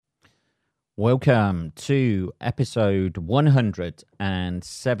Welcome to episode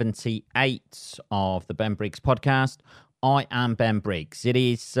 178 of the Ben Briggs podcast. I am Ben Briggs. It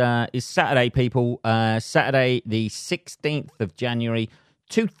is Saturday, people. Saturday, the 16th of January,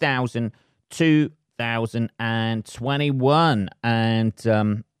 2021.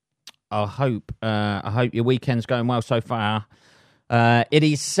 And I hope your weekend's going well so far. It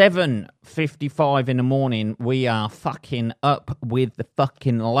is 7:55 in the morning. We are fucking up with the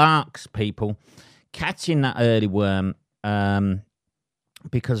fucking larks, people. Catching that early worm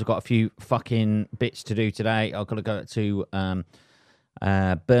because I've got a few fucking bits to do today. I've got to go to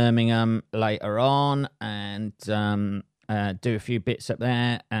Birmingham later on and do a few bits up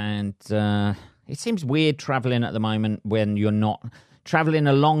there. And it seems weird travelling at the moment when you're not travelling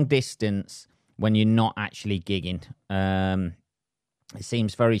a long distance when you're not actually gigging. It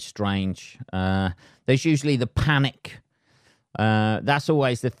seems very strange. There's usually the panic. That's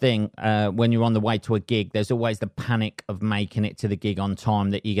always the thing when you're on the way to a gig. There's always the panic of making it to the gig on time,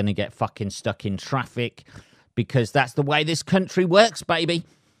 that you're going to get fucking stuck in traffic, because that's the way this country works, baby.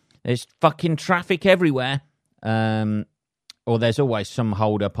 There's fucking traffic everywhere. Or there's always some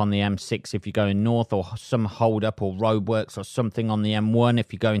hold up on the M6 if you're going north, or some hold up or roadworks or something on the M1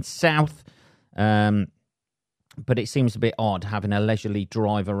 if you're going south. But it seems a bit odd having a leisurely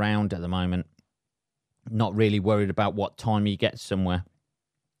drive around at the moment. Not really worried about what time you get somewhere,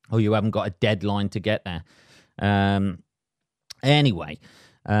 or you haven't got a deadline to get there. Anyway,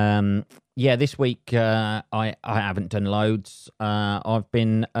 this week I haven't done loads. I'm not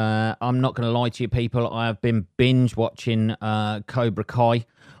going to lie to you, people. I have been binge watching Cobra Kai.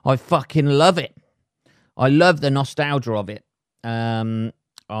 I fucking love it. I love the nostalgia of it.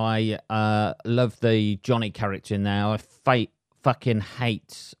 I love the Johnny character in there. I fucking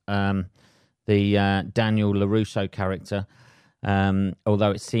hate the Daniel LaRusso character.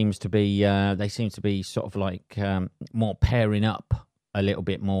 Although it seems to be, they seem to be sort of like more pairing up a little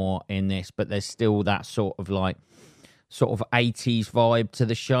bit more in this, but there's still that sort of 80s vibe to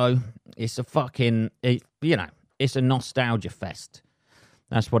the show. It's a fucking, it's a nostalgia fest.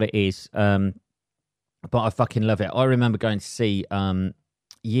 That's what it is. But I fucking love it. I remember going to see,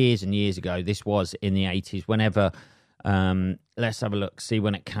 years and years ago, this was in the 80s, whenever, let's have a look, see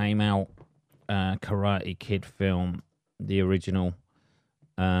when it came out, Karate Kid film, the original,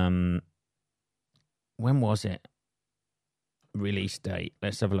 when was it? Release date,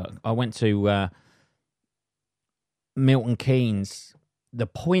 let's have a look. I went to Milton Keynes, the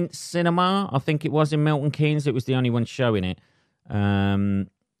Point Cinema, I think it was in Milton Keynes. It was the only one showing it.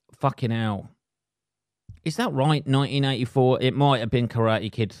 Fucking hell. Is that right? 1984? It might have been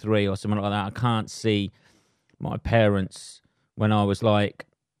Karate Kid 3 or something like that. I can't see my parents, when I was like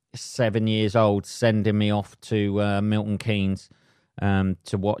 7 years old, sending me off to Milton Keynes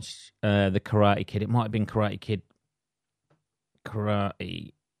to watch the Karate Kid. It might have been Karate Kid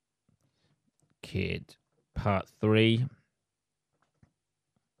Part 3.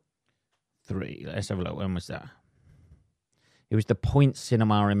 Let's have a look. When was that? It was the Point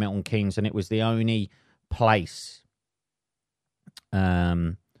Cinema in Milton Keynes, and it was the only place.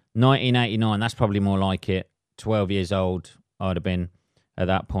 1989, that's probably more like it. 12 years old I'd have been at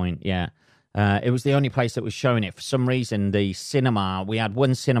that point. Yeah. It was the only place that was showing it. For some reason, the cinema, we had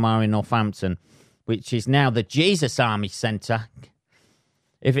one cinema in Northampton, which is now the Jesus Army Centre.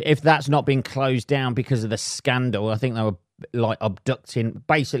 If that's not been closed down because of the scandal, I think they were like abducting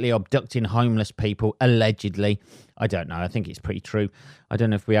homeless people, allegedly. I don't know. I think it's pretty true. I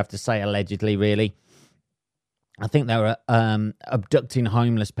don't know if we have to say allegedly, really. I think they were abducting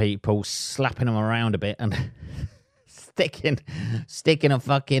homeless people, slapping them around a bit, and sticking a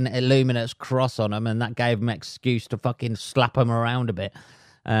fucking Illuminat's cross on them, and that gave them an excuse to fucking slap them around a bit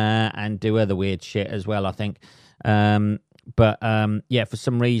and do other weird shit as well, I think. For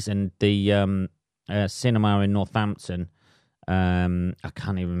some reason, the cinema in Northampton, I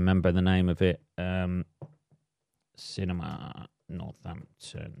can't even remember the name of it. Cinema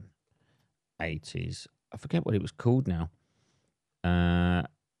Northampton 80s. I forget what it was called now.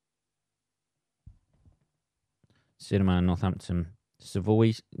 Cinema Northampton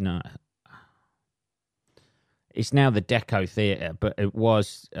Savoy. No, it's now the Deco Theatre, but it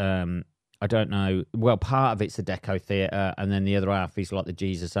was. I don't know. Well, part of it's the Deco Theatre, and then the other half is like the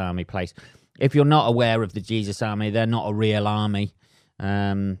Jesus Army place. If you're not aware of the Jesus Army, they're not a real army.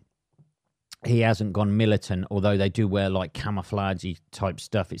 He hasn't gone militant, although they do wear like camouflagey type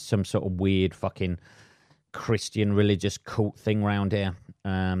stuff. It's some sort of weird fucking Christian religious cult thing around here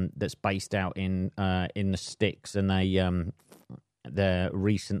that's based out in the sticks, and they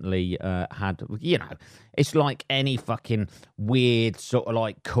recently had, it's like any fucking weird sort of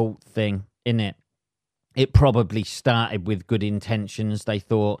like cult thing in it. It probably started with good intentions. They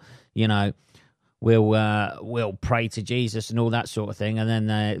thought, we'll pray to Jesus and all that sort of thing. And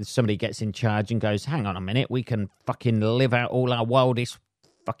then somebody gets in charge and goes, hang on a minute, we can fucking live out all our wildest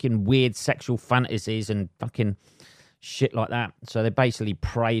fucking weird sexual fantasies and fucking shit like that. So they basically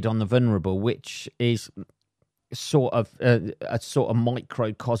preyed on the vulnerable, which is sort of a sort of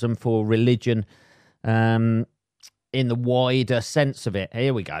microcosm for religion in the wider sense of it.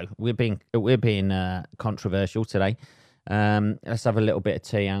 Here we go. We're being controversial today. Let's have a little bit of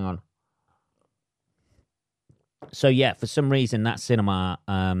tea. Hang on. So yeah, for some reason that cinema,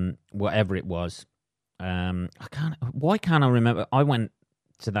 whatever it was, why can't I remember? I went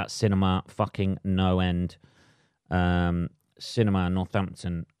to that cinema fucking no end. Cinema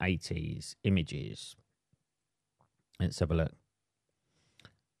Northampton 80s Images. Let's have a look.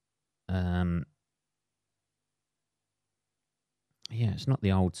 Yeah, it's not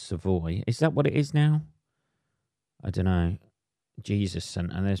the old Savoy. Is that what it is now? I don't know. Jesus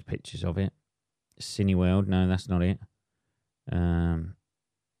Centre. There's pictures of it. Cineworld. No, that's not it. I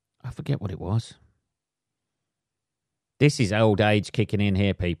forget what it was. This is old age kicking in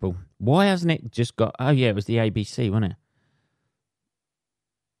here, people. Why hasn't it just got... Oh, yeah, it was the ABC, wasn't it?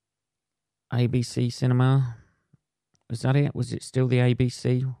 ABC Cinema. Was that it? Was it still the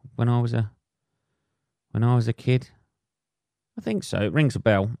ABC when I was a kid? I think so. It rings a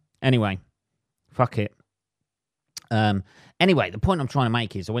bell. Anyway, fuck it. Anyway, the point I'm trying to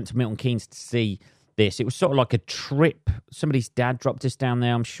make is I went to Milton Keynes to see this. It was sort of like a trip. Somebody's dad dropped us down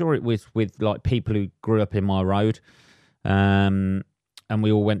there. I'm sure it was with like people who grew up in my road. And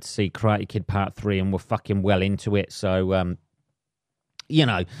we all went to see Karate Kid Part 3 and were fucking well into it. So,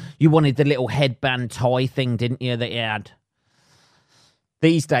 you wanted the little headband tie thing, didn't you, that you had?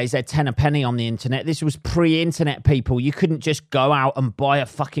 These days, they're 10 a penny on the internet. This was pre-internet, people. You couldn't just go out and buy a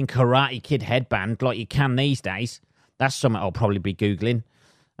fucking Karate Kid headband like you can these days. That's something I'll probably be Googling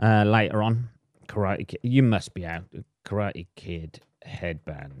later on. Karate Kid. You must be out. Karate Kid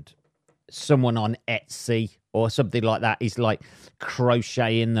headband. Someone on Etsy or something like that is like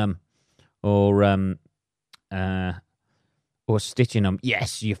crocheting them or stitching them.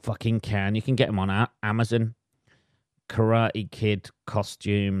 Yes, you fucking can. You can get them on Amazon. Karate Kid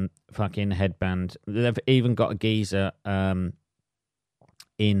costume, fucking headband. They've even got a geezer who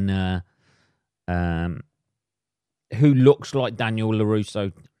looks like Daniel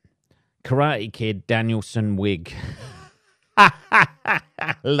LaRusso. Karate Kid Danielson wig.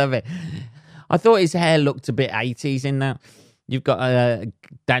 Love it. I thought his hair looked a bit 80s in that. You've got a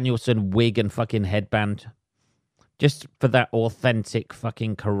Danielson wig and fucking headband. Just for that authentic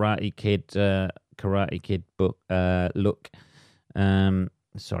fucking Karate Kid book look.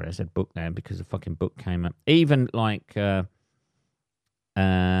 Sorry, I said book there because the fucking book came up. Even like the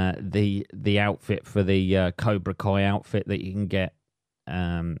outfit for the Cobra Kai outfit that you can get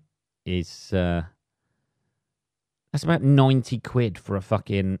is that's about 90 quid for a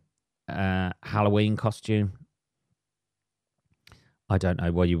fucking Halloween costume. I don't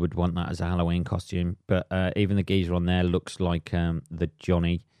know why you would want that as a Halloween costume, but even the geezer on there looks like the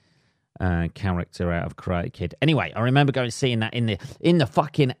Johnny character out of Karate Kid. Anyway, I remember going seeing that in the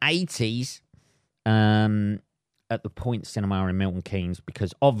fucking 80s at the Point Cinema in Milton Keynes,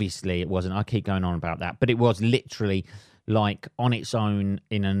 because obviously it wasn't. I keep going on about that, but it was literally like on its own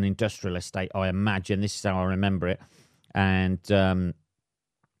in an industrial estate. I imagine this is how I remember it, and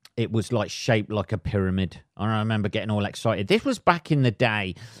it was like shaped like a pyramid. And I remember getting all excited. This was back in the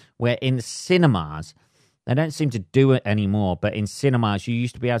day where in cinemas, they don't seem to do it anymore, but in cinemas, you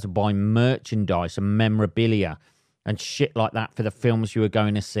used to be able to buy merchandise and memorabilia and shit like that for the films you were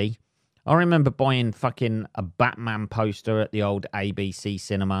going to see. I remember buying fucking a Batman poster at the old ABC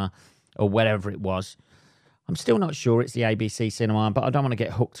cinema or whatever it was. I'm still not sure it's the ABC cinema, but I don't want to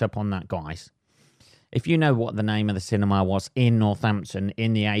get hooked up on that, guys. If you know what the name of the cinema was in Northampton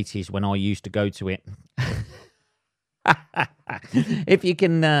in the 80s when I used to go to it, if you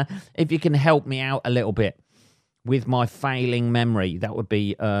can help me out a little bit with my failing memory, that would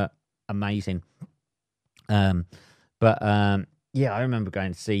be amazing. Yeah, I remember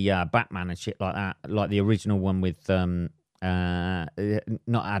going to see Batman and shit like that, like the original one with not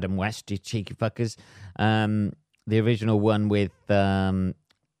Adam West, you cheeky fuckers. The original one with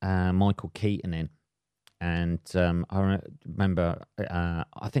Michael Keaton in. And I remember,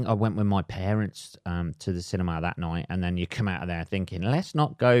 I think I went with my parents to the cinema that night, and then you come out of there thinking, let's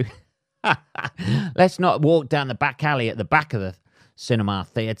not go, let's not walk down the back alley at the back of the cinema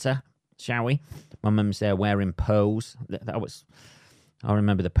theatre, shall we? My mum's there wearing pearls. That was, I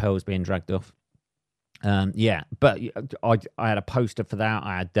remember the pearls being dragged off. Yeah, but I had a poster for that.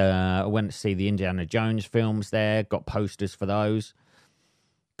 I went to see the Indiana Jones films there. Got posters for those.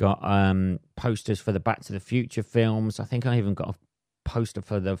 Got posters for the Back to the Future films. I think I even got a poster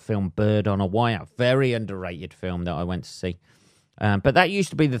for the film Bird on a Wire. Very underrated film that I went to see. But that used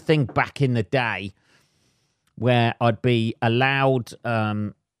to be the thing back in the day, where I'd be allowed.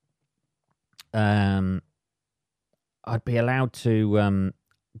 I'd be allowed to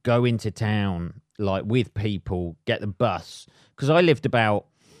go into town, like, with people, get the bus, because I lived about,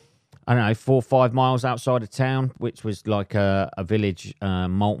 I don't know, 4 or 5 miles outside of town, which was like a village,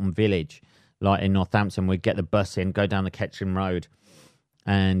 Malton Village, like in Northampton. We'd get the bus in, go down the Ketchum Road,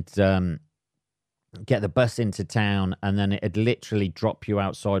 and get the bus into town, and then it'd literally drop you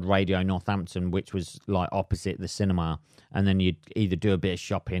outside Radio Northampton, which was like opposite the cinema, and then you'd either do a bit of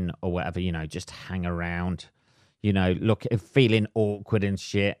shopping or whatever, just hang around, feeling awkward and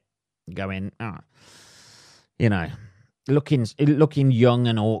shit, going, looking young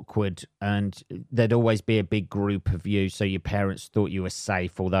and awkward, and there'd always be a big group of you, so your parents thought you were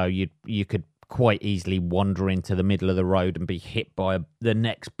safe, although you could quite easily wander into the middle of the road and be hit by the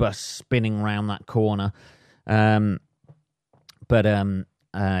next bus spinning round that corner. Yeah,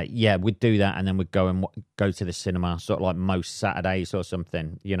 we'd do that, and then we'd go to the cinema, sort of like most Saturdays or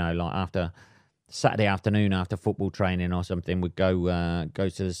something, like after Saturday afternoon after football training or something, we'd go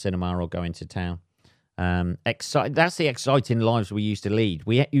to the cinema or go into town. That's the exciting lives we used to lead.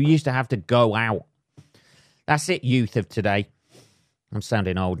 You used to have to go out. That's it, youth of today. I'm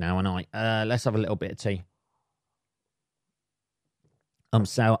sounding old now, and let's have a little bit of tea. I'm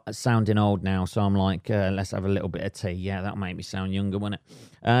sounding old now, so I'm like, let's have a little bit of tea. Yeah, that'll make me sound younger, won't it?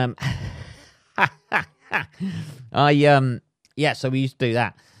 So we used to do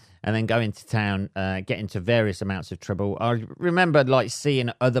that, and then go into town, get into various amounts of trouble. I remember, like,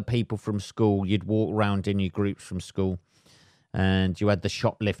 seeing other people from school. You'd walk around in your groups from school, and you had the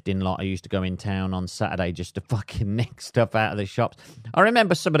shoplifting lot. I used to go in town on Saturday just to fucking nick stuff out of the shops. I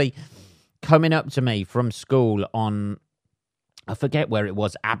remember somebody coming up to me from school on, I forget where it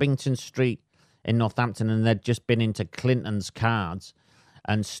was, Abington Street in Northampton, and they'd just been into Clinton's Cards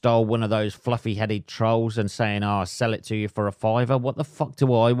and stole one of those fluffy-headed trolls and saying, I'll sell it to you for $5. What the fuck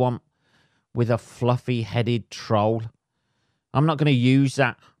do I want with a fluffy-headed troll? I'm not going to use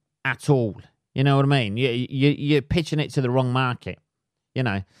that at all. You know what I mean? You're pitching it to the wrong market.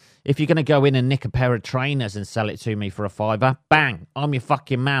 If you're going to go in and nick a pair of trainers and sell it to me for $5, bang, I'm your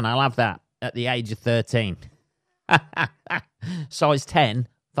fucking man. I'll have that at the age of 13. Size 10,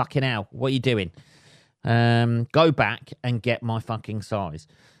 fucking hell, what are you doing? Go back and get my fucking size.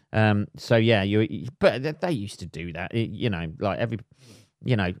 So yeah, but they used to do that.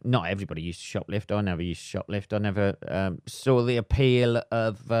 Not everybody used to shoplift. I never used to shoplift. I never saw the appeal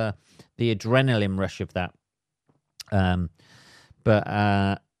of the adrenaline rush of that.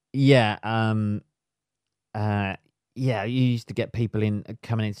 Yeah, you used to get people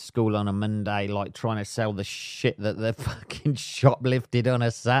coming into school on a Monday, like trying to sell the shit that they fucking shoplifted on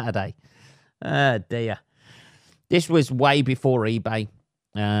a Saturday. Oh, dear. This was way before eBay.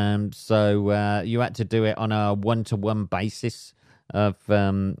 So you had to do it on a one-to-one basis of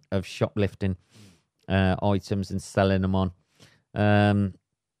shoplifting items and selling them on.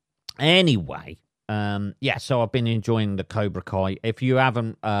 Anyway, so I've been enjoying the Cobra Kai. If you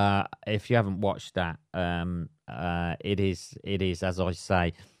haven't watched that, it is, as I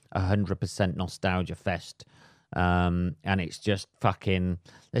say, 100% nostalgia fest. And it's just fucking,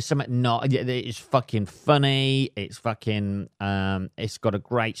 there's something it's fucking funny. It's fucking, it's got a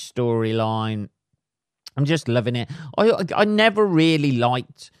great storyline. I'm just loving it. I never really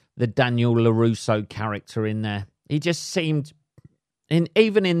liked the Daniel LaRusso character in there. He just seemed,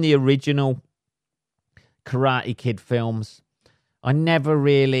 even in the original Karate Kid films,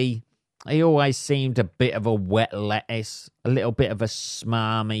 he always seemed a bit of a wet lettuce, a little bit of a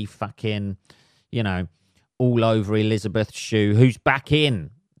smarmy fucking, all over Elizabeth Shue, who's back in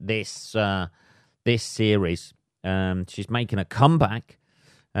this series. She's making a comeback.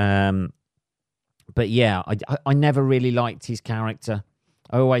 But yeah, I never really liked his character.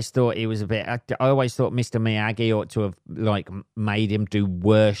 I always thought he was I always thought Mr. Miyagi ought to have made him do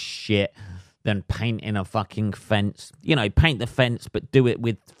worse shit than painting a fucking fence. Paint the fence, but do it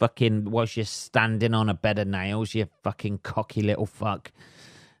with fucking whilst you're standing on a bed of nails, you fucking cocky little fuck.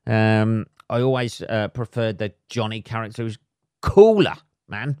 I always preferred the Johnny character. He was cooler,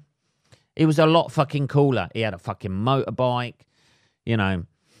 man. He was a lot fucking cooler. He had a fucking motorbike,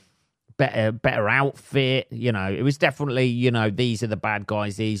 better outfit. It was definitely, these are the bad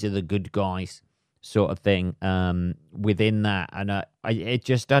guys, these are the good guys sort of thing within that. And I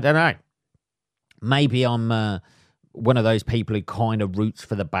don't know. Maybe I'm one of those people who kind of roots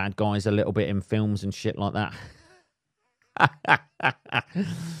for the bad guys a little bit in films and shit like that.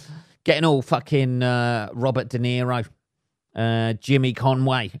 Getting all fucking Robert De Niro, Jimmy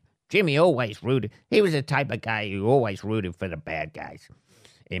Conway. Jimmy always rooted. He was the type of guy who always rooted for the bad guys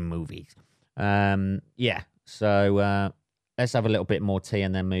in movies. Yeah, so let's have a little bit more tea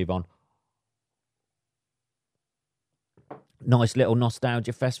and then move on. Nice little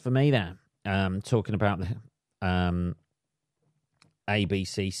nostalgia fest for me there. Talking about the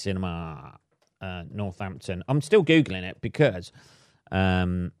ABC Cinema Northampton. I'm still Googling it because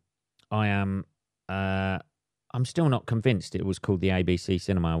I'm still not convinced it was called the ABC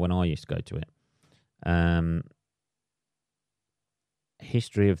Cinema when I used to go to it.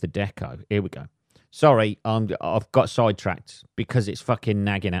 History of the Deco. Here we go. Sorry, I've got sidetracked because it's fucking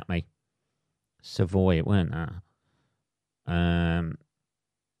nagging at me. Savoy, it weren't that.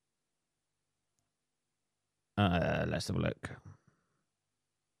 Let's have a look.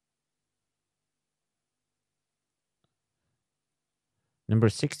 Number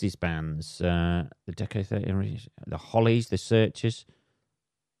of 60s bands. The Deco 30, the Hollies, the Searchers.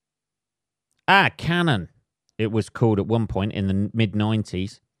 Canon. It was called at one point in the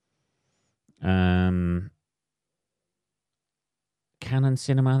mid-90s. Canon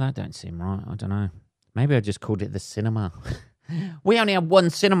Cinema? That don't seem right. I don't know. Maybe I just called it the cinema. We only had one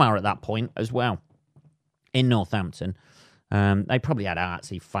cinema at that point as well in Northampton. They probably had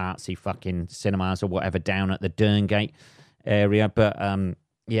artsy, fartsy fucking cinemas or whatever down at the Derngate area. But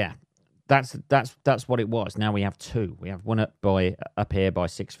yeah, that's what it was. Now we have two. We have one up here by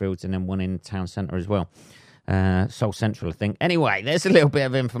Sixfields and then one in town centre as well. Seoul Central, I think. Anyway, there's a little bit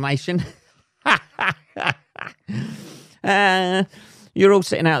of information. You're all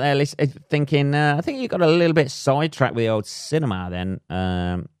sitting out there thinking, I think you got a little bit sidetracked with the old cinema then.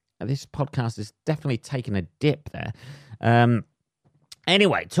 This podcast is definitely taking a dip there.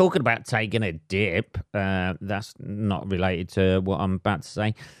 Anyway, talking about taking a dip, that's not related to what I'm about to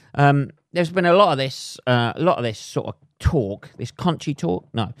say. There's been a lot of this sort of talk, this country talk.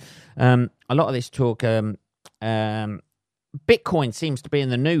 No, a lot of this talk. Bitcoin seems to be in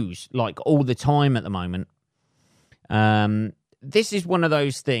the news like all the time at the moment. This is one of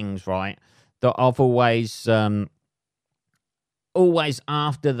those things, right, that I've always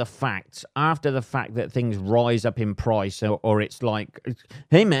after the fact that things rise up in price, or it's like,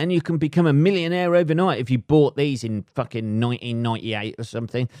 hey man, you can become a millionaire overnight if you bought these in fucking 1998 or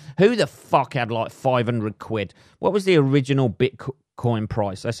something. Who the fuck had like 500 quid? What was the original Bitcoin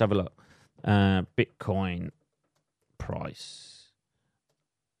price? Let's have a look. Bitcoin price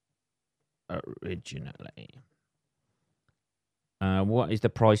originally. What is the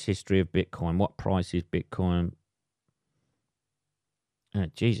price history of Bitcoin? What price is Bitcoin?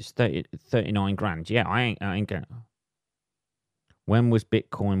 Jesus, 39 grand. Yeah, I ain't going. When was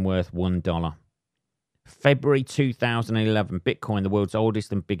Bitcoin worth $1? February 2011. Bitcoin, the world's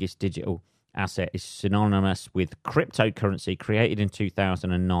oldest and biggest digital asset, is synonymous with cryptocurrency created in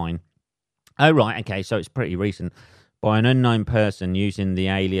 2009. Oh, right. Okay, so it's pretty recent. By an unknown person using the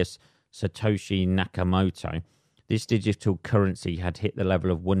alias Satoshi Nakamoto. This digital currency had hit the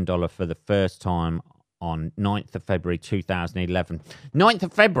level of $1 for the first time on 9th of February 2011. 9th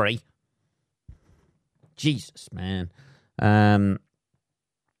of February? Jesus, man.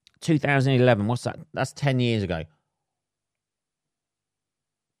 2011, what's that? That's 10 years ago.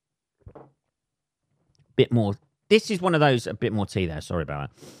 Bit more. This is one of those, a bit more tea there, sorry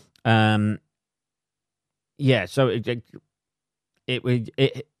about that. Yeah, so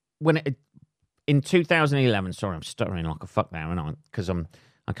in 2011, sorry, I'm stuttering like a fuck now, aren't I? Because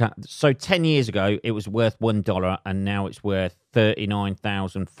I can't. So 10 years ago, it was worth $1, and now it's worth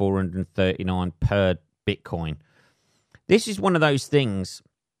 39,439 per Bitcoin. This is one of those things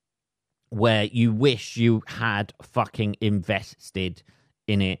where you wish you had fucking invested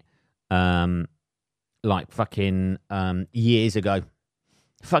in it, like fucking years ago.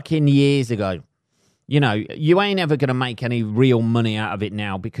 Fucking years ago. You know, you ain't ever going to make any real money out of it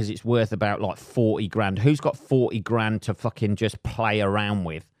now because it's worth about like 40 grand. Who's got 40 grand to fucking just play around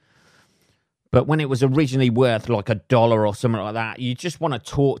with? But when it was originally worth like $1 or something like that, you just want to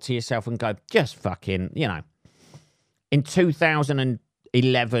talk to yourself and go, just fucking, you know. In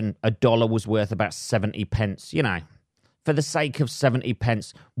 2011, $1 was worth about 70 pence, you know. For the sake of 70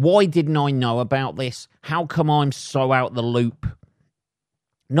 pence, why didn't I know about this? How come I'm so out the loop?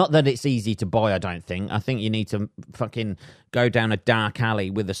 Not that it's easy to buy, I don't think. I think you need to fucking go down a dark alley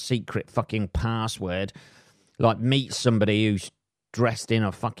with a secret fucking password. Like meet somebody who's dressed in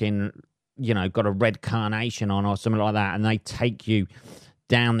a fucking, you know, got a red carnation on or something like that. And they take you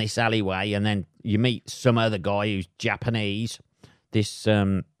down this alleyway, and then you meet some other guy who's Japanese, this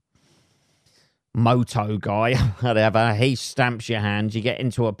moto guy, whatever. He stamps your hand. You get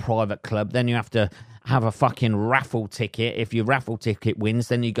into a private club. Then you have to have a fucking raffle ticket. If your raffle ticket wins,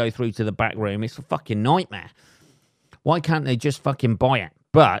 then you go through to the back room. It's a fucking nightmare. Why can't they just fucking buy it?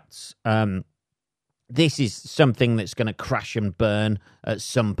 But this is something that's going to crash and burn at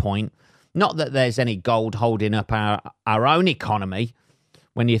some point. Not that there's any gold holding up our own economy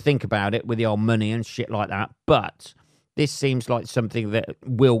when you think about it with the old money and shit like that. But this seems like something that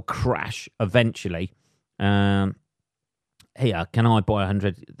will crash eventually. Here, can I buy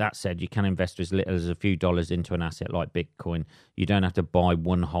 100? That said, you can invest as little as a few dollars into an asset like Bitcoin. You don't have to buy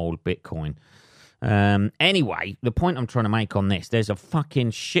one whole Bitcoin. Anyway, the point I'm trying to make on this, there's a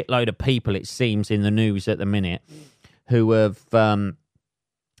fucking shitload of people, it seems, in the news at the minute who have bought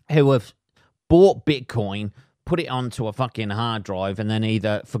Bitcoin, put it onto a fucking hard drive, and then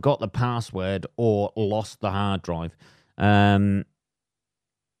either forgot the password or lost the hard drive. Let's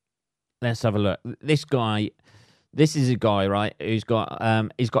have a look. This is a guy, right, who's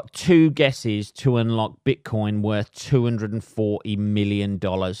got he's got 2 guesses to unlock Bitcoin worth $240 million,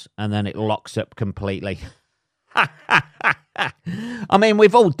 and then it locks up completely. I mean,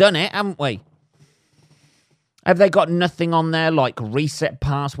 we've all done it, haven't we? Have they got nothing on there like reset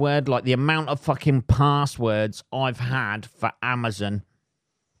password? Like the amount of fucking passwords I've had for Amazon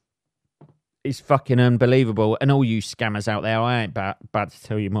is fucking unbelievable. And all you scammers out there, I ain't bad to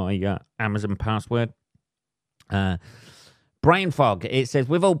tell you my Amazon password. Brain fog. It says,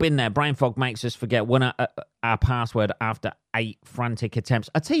 we've all been there. Brain fog makes us forget our password after 8 frantic attempts.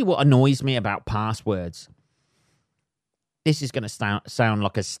 I tell you what annoys me about passwords. This is going to sound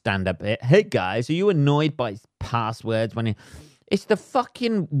like a stand-up bit. Hey, guys, are you annoyed by passwords? It's the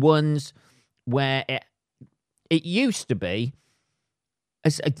fucking ones where it used to be,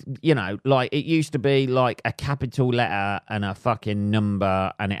 like it used to be like a capital letter and a fucking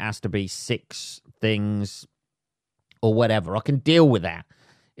number, and it has to be 6 things or whatever. I can deal with that.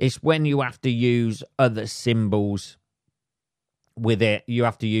 It's when you have to use other symbols with it. You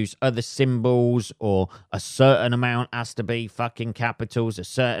have to use other symbols, or a certain amount has to be fucking capitals, a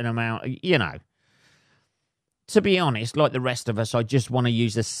certain amount, To be honest, like the rest of us, I just want to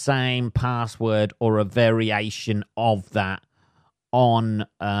use the same password or a variation of that on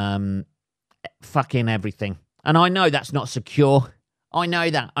fucking everything. And I know that's not secure. I know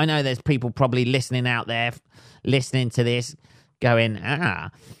that. I know there's people probably listening out there, listening to this, going,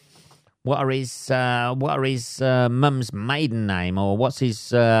 what are his mum's maiden name, or what's his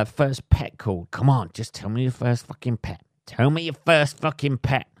first pet called? Come on, just tell me your first fucking pet. Tell me your first fucking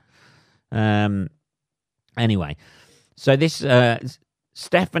pet. Anyway, so this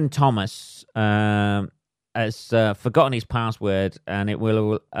Stephen Thomas has forgotten his password, and it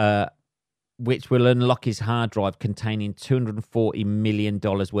will which will unlock his hard drive containing $240 million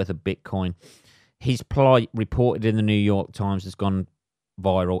worth of Bitcoin. His plight, reported in the New York Times, has gone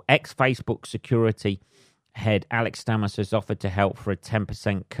viral. Ex-Facebook security head Alex Stamos has offered to help for a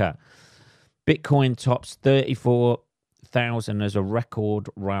 10% cut. Bitcoin tops 34,000 as a record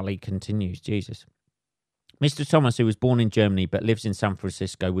rally continues. Jesus. Mr. Thomas, who was born in Germany but lives in San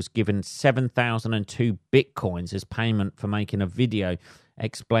Francisco, was given 7,002 Bitcoins as payment for making a video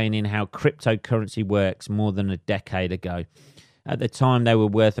explaining how cryptocurrency works more than a decade ago. At the time, they were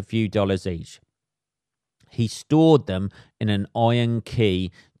worth a few dollars each. He stored them in an iron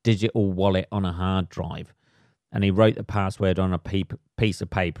key digital wallet on a hard drive, and he wrote the password on a piece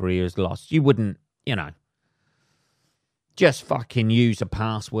of paper he was lost. You wouldn't, just fucking use a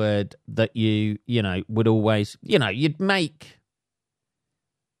password that you would always, you'd make.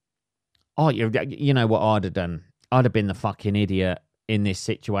 Oh, you know what I'd have done? I'd have been the fucking idiot in this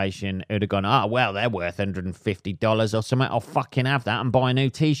situation. It would have gone, well, they're worth $150 or something. I'll fucking have that and buy a new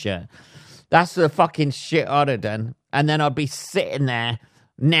T-shirt. That's the fucking shit I'd have done. And then I'd be sitting there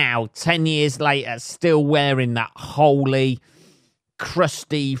now, 10 years later, still wearing that holy,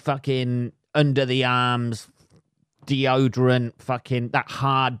 crusty fucking under the arms deodorant, fucking that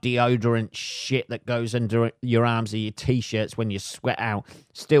hard deodorant shit that goes under your arms of your T-shirts when you sweat out.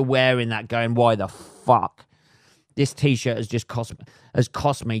 Still wearing that, going, why the fuck? This T-shirt has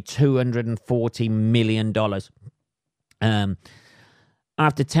cost me $240 million.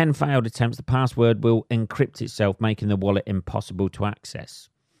 After 10 failed attempts, the password will encrypt itself, making the wallet impossible to access.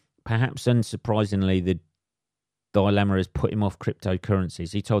 Perhaps unsurprisingly, the dilemma has put him off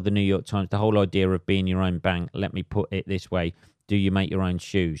cryptocurrencies. He told the New York Times, the whole idea of being your own bank, let me put it this way, do you make your own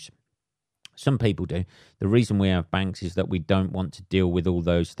shoes? Some people do. The reason we have banks is that we don't want to deal with all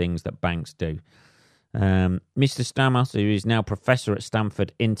those things that banks do. Mr. Stamos, who is now professor at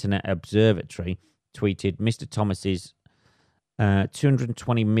Stanford Internet Observatory, tweeted, Mr. Thomas's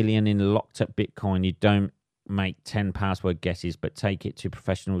 220 million in locked up Bitcoin. You don't make 10 password guesses, but take it to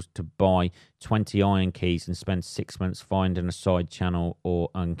professionals to buy 20 iron keys and spend 6 months finding a side channel or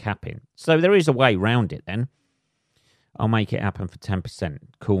uncapping. So there is a way round it then. I'll make it happen for 10%.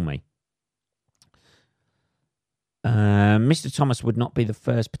 Call me. Mr. Thomas would not be the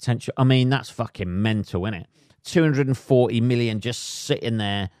first potential. I mean, that's fucking mental, isn't it? 240 million just sitting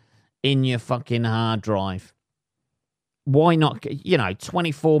there in your fucking hard drive. Why not,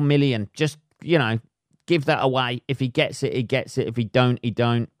 24 million, just, give that away. If he gets it, he gets it. If he don't, he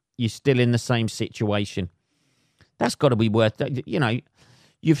don't. You're still in the same situation. That's got to be worth,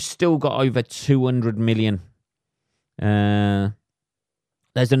 you've still got over 200 million. There's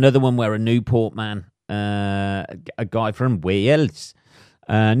another one where a Newport man, a guy from Wales,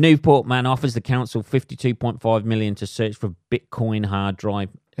 Newport man offers the council 52.5 million to search for Bitcoin hard drive.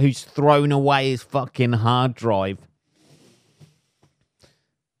 Who's thrown away his fucking hard drive?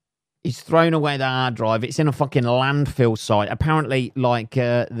 He's thrown away the hard drive. It's in a fucking landfill site. Apparently,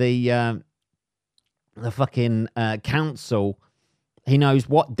 the fucking council, he knows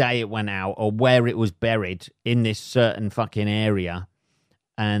what day it went out or where it was buried in this certain fucking area.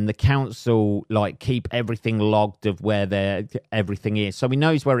 And the council, keep everything logged of where everything is. So he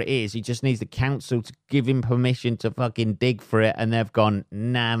knows where it is. He just needs the council to give him permission to fucking dig for it. And they've gone,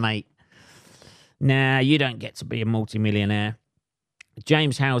 nah, mate. Nah, you don't get to be a multimillionaire.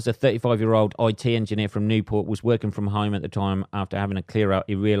 James Howes, a 35-year-old IT engineer from Newport, was working from home at the time. After having a clear out,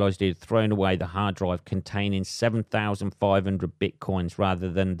 he realised he had thrown away the hard drive containing 7,500 bitcoins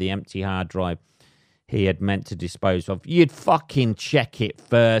rather than the empty hard drive he had meant to dispose of. You'd fucking check it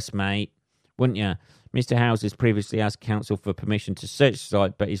first, mate, wouldn't you? Mr. Howes has previously asked council for permission to search the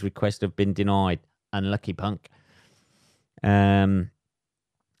site, but his requests have been denied. Unlucky punk.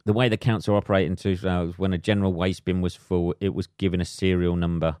 The way the council operated in 2000, when a general waste bin was full, it was given a serial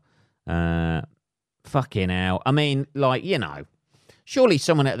number. Fucking hell. I mean, surely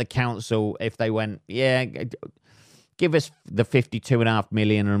someone at the council, if they went, yeah, give us the 52.5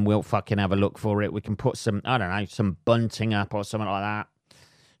 million and we'll fucking have a look for it. We can put some bunting up or something like that.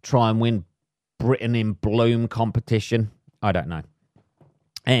 Try and win Britain in Bloom competition. I don't know.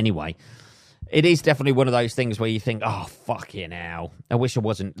 Anyway, it is definitely one of those things where you think, oh, fucking hell. I wish I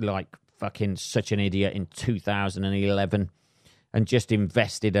wasn't fucking such an idiot in 2011 and just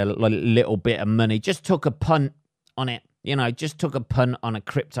invested a little bit of money. Just took a punt on it, just took a punt on a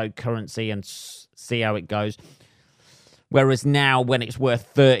cryptocurrency and see how it goes. Whereas now when it's worth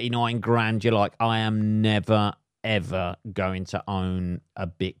 39 grand, you're like, I am never, ever going to own a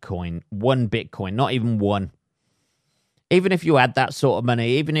Bitcoin. One Bitcoin, not even one. Even if you had that sort of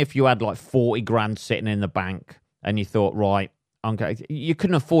money, even if you had 40 grand sitting in the bank and you thought, right, you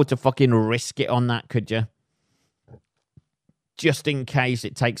couldn't afford to fucking risk it on that, could you? Just in case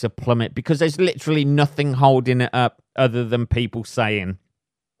it takes a plummet, because there's literally nothing holding it up other than people saying,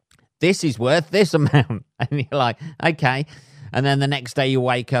 this is worth this amount. And you're like, okay. And then the next day you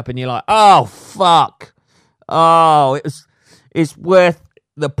wake up and you're like, oh, fuck. Oh, it's worth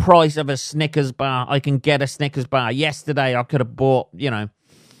the price of a Snickers bar. I can get a Snickers bar. Yesterday I could have bought, if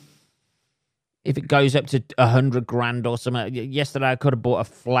it goes up to 100 grand or something. Yesterday I could have bought a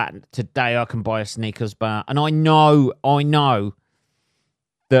flat. Today I can buy a Snickers bar. And I know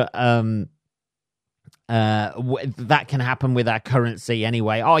that that can happen with our currency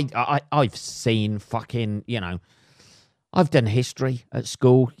anyway. I've seen fucking, I've done history at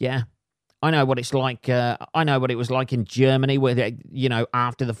school, yeah. I know what it's like. I know what it was like in Germany, where they,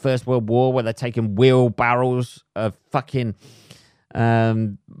 after the First World War, where they're taking wheelbarrows of fucking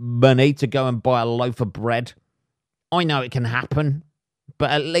money to go and buy a loaf of bread. I know it can happen,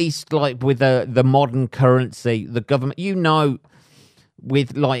 but at least with the modern currency, the government,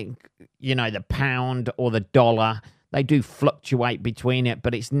 with the pound or the dollar, they do fluctuate between it,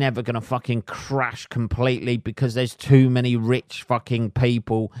 but it's never going to fucking crash completely because there's too many rich fucking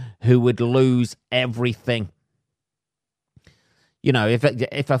people who would lose everything.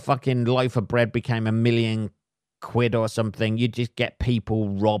 If a fucking loaf of bread became £1 million or something, you'd just get people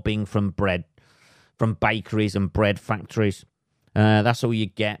robbing from bakeries and bread factories. That's all you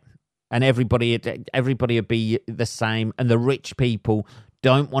get. And everybody would be the same. And the rich people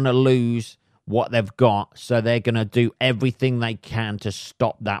don't want to lose what they've got, so they're going to do everything they can to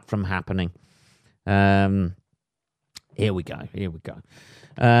stop that from happening. Here we go.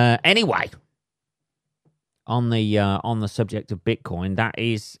 Anyway, on the subject of Bitcoin, that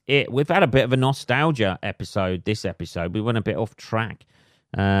is it. We've had a bit of a nostalgia episode. This episode, we went a bit off track.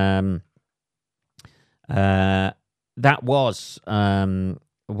 That was,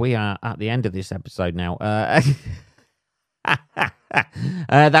 we are at the end of this episode now.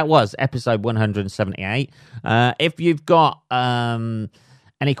 That was episode 178. If you've got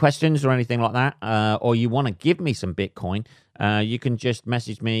any questions or anything like that, or you want to give me some Bitcoin, you can just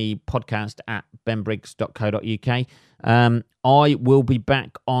message me, podcast@benbriggs.co.uk. I will be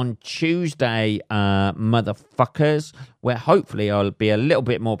back on Tuesday, motherfuckers, where hopefully I'll be a little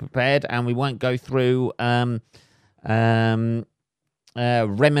bit more prepared and we won't go through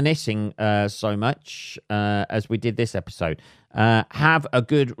reminiscing so much as we did this episode. Have a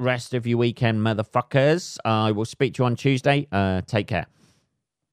good rest of your weekend, motherfuckers. I will speak to you on Tuesday. Take care.